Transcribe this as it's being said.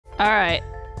Alright.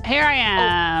 Here I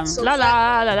am. so la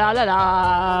la la la la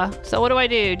la. So what do I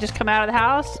do? Just come out of the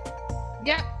house?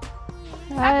 Yep.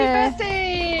 Happy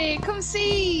birthday! Come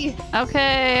see!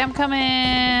 Okay, I'm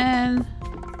coming.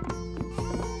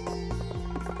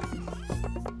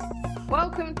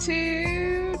 Welcome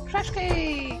to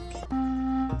Trashcake!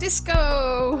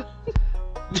 Disco!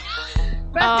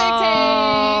 Birthday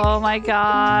cake! Oh my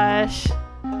gosh.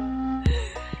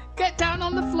 Get down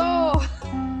on the floor!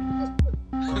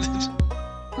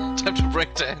 Time to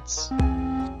break dance.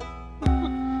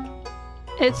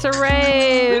 It's a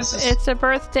rave. It's a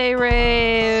birthday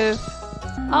rave.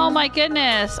 Oh my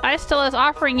goodness. IceStella is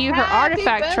offering you her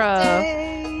artifact trove.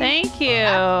 Thank you.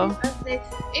 Happy birthday.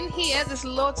 In here, there's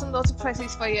loads and loads of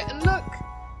presents for you. And look,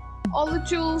 all the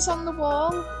jewels on the wall.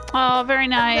 Oh, very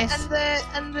nice.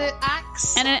 And the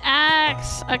axe. And an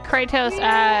axe. A Kratos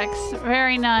axe.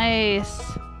 Very nice.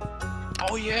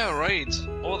 Oh yeah, right.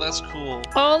 Oh, that's cool.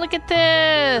 Oh, look at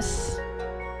this.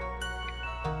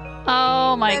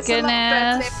 Oh my There's goodness. A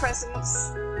lot of birthday presents.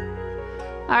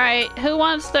 Alright, who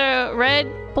wants the red,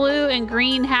 blue, and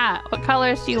green hat? What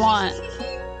colors do you want?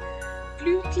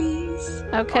 Blue, please.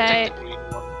 Okay. I'll take the green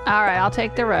one. Alright, I'll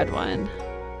take the red one.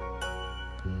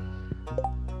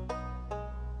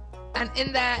 And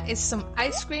in there is some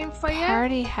ice cream for you.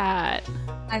 Party hat.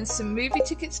 And some movie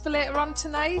tickets for later on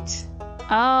tonight.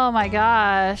 Oh my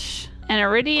gosh. An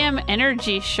Iridium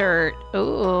Energy shirt. Ooh.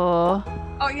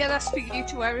 Oh yeah, that's for you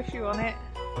to wear if you want it.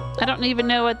 I don't even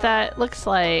know what that looks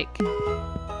like.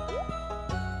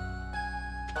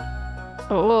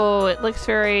 Oh, it looks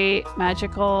very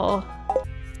magical.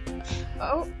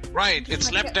 Oh. Right,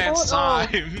 it's Like lap a dance photo.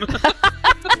 time.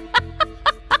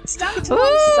 Stand to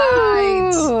one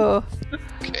side. Ooh.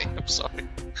 Okay, I'm sorry.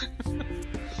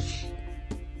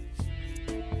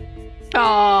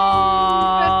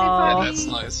 Aww. Yeah, that's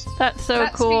nice. That's so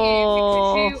That's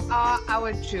cool. for you because you are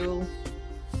our jewel.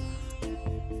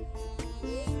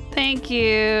 Thank you.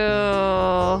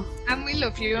 And we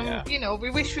love you. Yeah. And, you know, we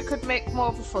wish we could make more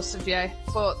of a fuss of you.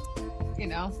 But, you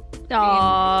know, being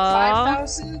Aww.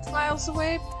 5,000 miles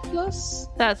away plus.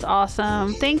 That's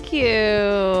awesome. Thank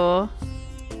you.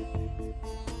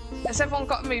 Has everyone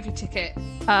got a movie ticket?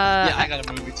 Yeah, I got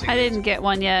a movie ticket. I didn't get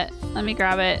one yet. Let me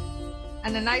grab it.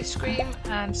 And an ice cream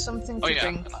and something to Oh yeah,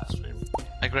 drink. an ice cream.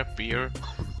 I grabbed beer.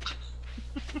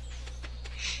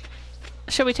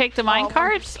 Should we take the mine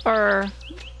carts or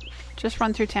just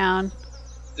run through town?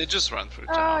 They just run through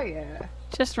Oh, town. yeah.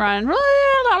 Just run.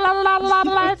 La, la, la, la,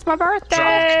 la, it's my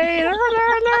birthday.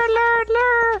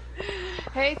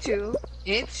 Hey, Jewel.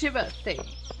 It's your birthday.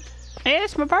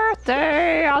 It's my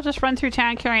birthday. I'll just run through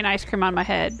town carrying ice cream on my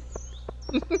head.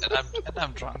 And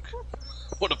I'm drunk.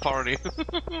 What a party.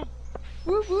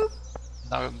 Whoop, whoop.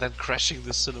 Now I'm then crashing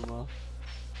the cinema.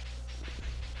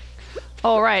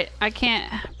 Oh, right. I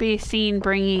can't be seen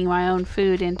bringing my own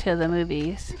food into the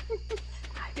movies.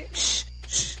 Shh,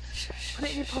 shh. Put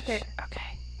it in your pocket. Okay.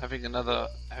 Having another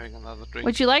drink.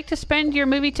 Would you like to spend your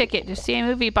movie ticket to see a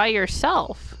movie by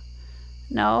yourself?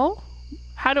 No?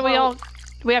 How do we all... Do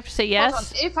we have to say yes? Hold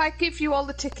on. If I give you all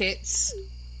the tickets...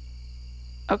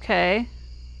 Okay.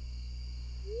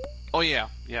 Oh yeah,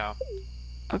 yeah.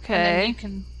 Okay. And then you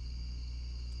can...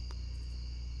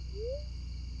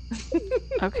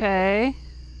 Okay.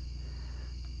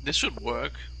 This should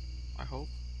work. I hope.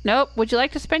 Nope. Would you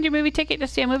like to spend your movie ticket to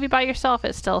see a movie by yourself?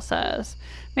 It still says.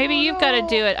 Maybe you've got to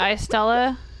do it,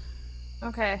 IceStella.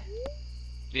 Okay.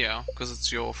 Yeah, because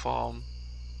it's your farm.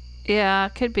 Yeah,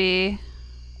 could be.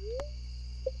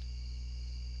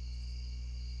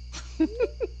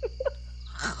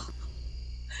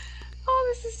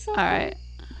 Oh, this is so All right.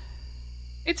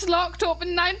 It's locked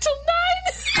open 9 till 9!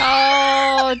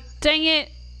 Oh, dang it.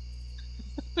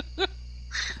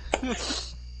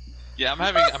 Yeah,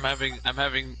 I'm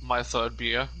having my third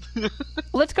beer.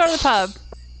 Let's go to the pub.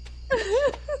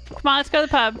 Come on, let's go to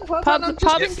the pub. Hold on, I'm just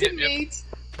Pub's, drinking Yep. meat.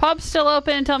 pub's still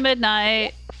open until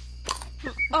midnight.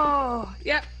 Oh,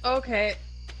 yep, okay.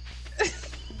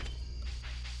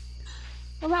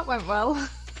 Well, that went well.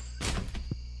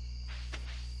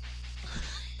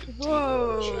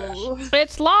 Whoa.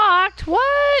 It's locked.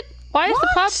 What? Why is the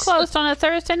pub What? closed on a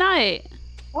Thursday night?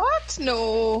 What?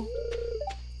 No.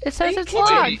 It says you it's kidding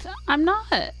me? locked. I'm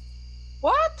not.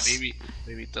 What? Maybe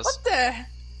it does. What the?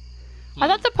 I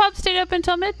thought the pub stayed open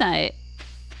until midnight.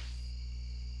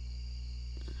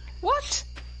 What?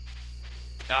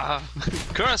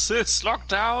 Curses!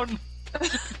 Lockdown!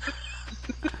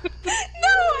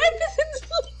 No, everything's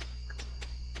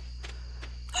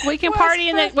We can Worst party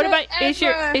in the. What about birthday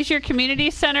ever. is your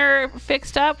community center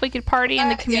fixed up? We could party in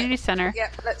the community center. Yeah,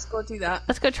 let's go do that.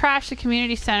 Let's go trash the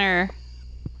community center.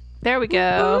 There we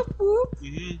go.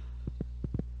 Mm.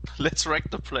 Let's wreck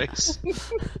the place.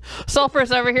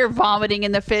 Sulfur's over here vomiting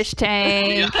in the fish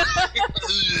tank.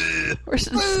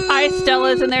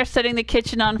 IceStella's in there setting the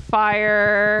kitchen on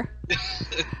fire.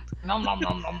 Nom, nom,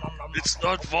 nom, nom, nom, nom, It's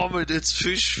not vomit, it's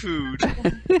fish food.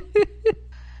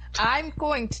 I'm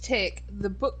going to take the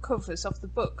book covers off the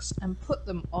books and put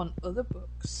them on other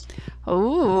books.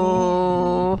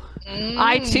 Ooh.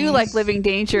 I too like living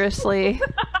dangerously.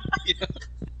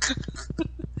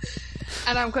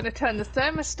 And I'm going to turn the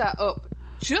thermostat up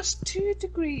just 2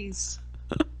 degrees.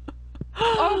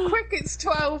 Oh, quick, it's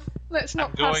 12. Let's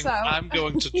not pass out. I'm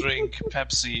going to drink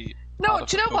Pepsi. No,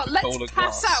 do you know what? Let's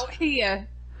pass glass. out here.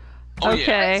 Oh,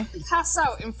 Okay. Yeah. Let's pass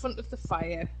out in front of the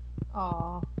fire.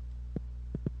 Aww.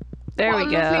 There What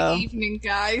we a go. lovely evening,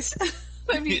 guys.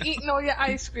 Have you eaten all your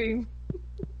ice cream?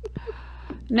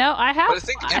 No, I have. But I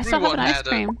think I still have an everyone ice had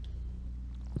cream.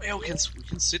 Yeah, we can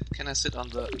sit. Can I sit on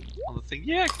the thing?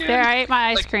 Yeah, I can. There, I ate my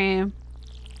ice cream.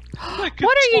 What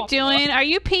are you doing? Are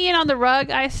you peeing on the rug,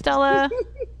 IceStella?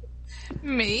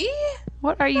 Me?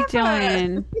 What are you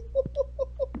doing?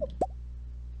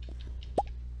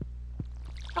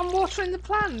 I'm watering the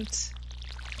plant.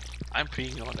 I'm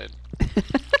peeing on it.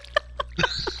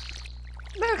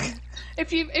 Look,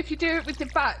 if you do it with your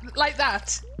back like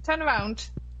that, turn around.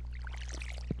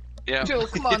 Yeah. Joel,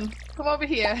 come on, come over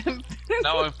here.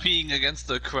 Now I'm peeing against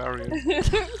the aquarium.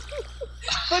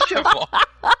 But Joel,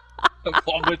 I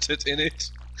vomited in it.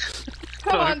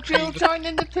 come on, Joel, join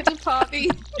in the piddle party.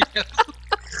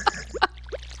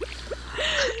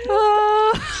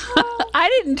 I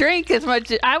didn't drink as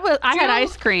much. I had Jill,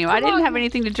 ice cream. I come didn't on, have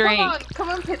anything to drink. Come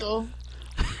on, piddle.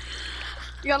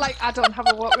 You're like, I don't have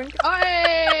a watering.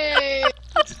 Hey!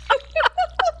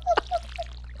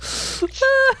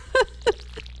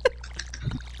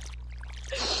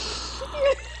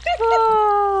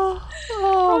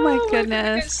 Oh my It's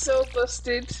goodness. so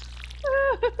busted.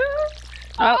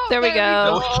 Oh, there we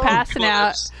go. go. Passing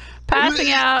out.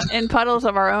 Passing out in puddles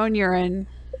of our own urine.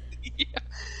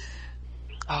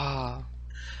 Ah,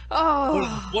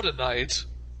 Oh. what a night.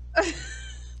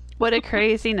 What a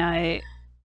crazy night.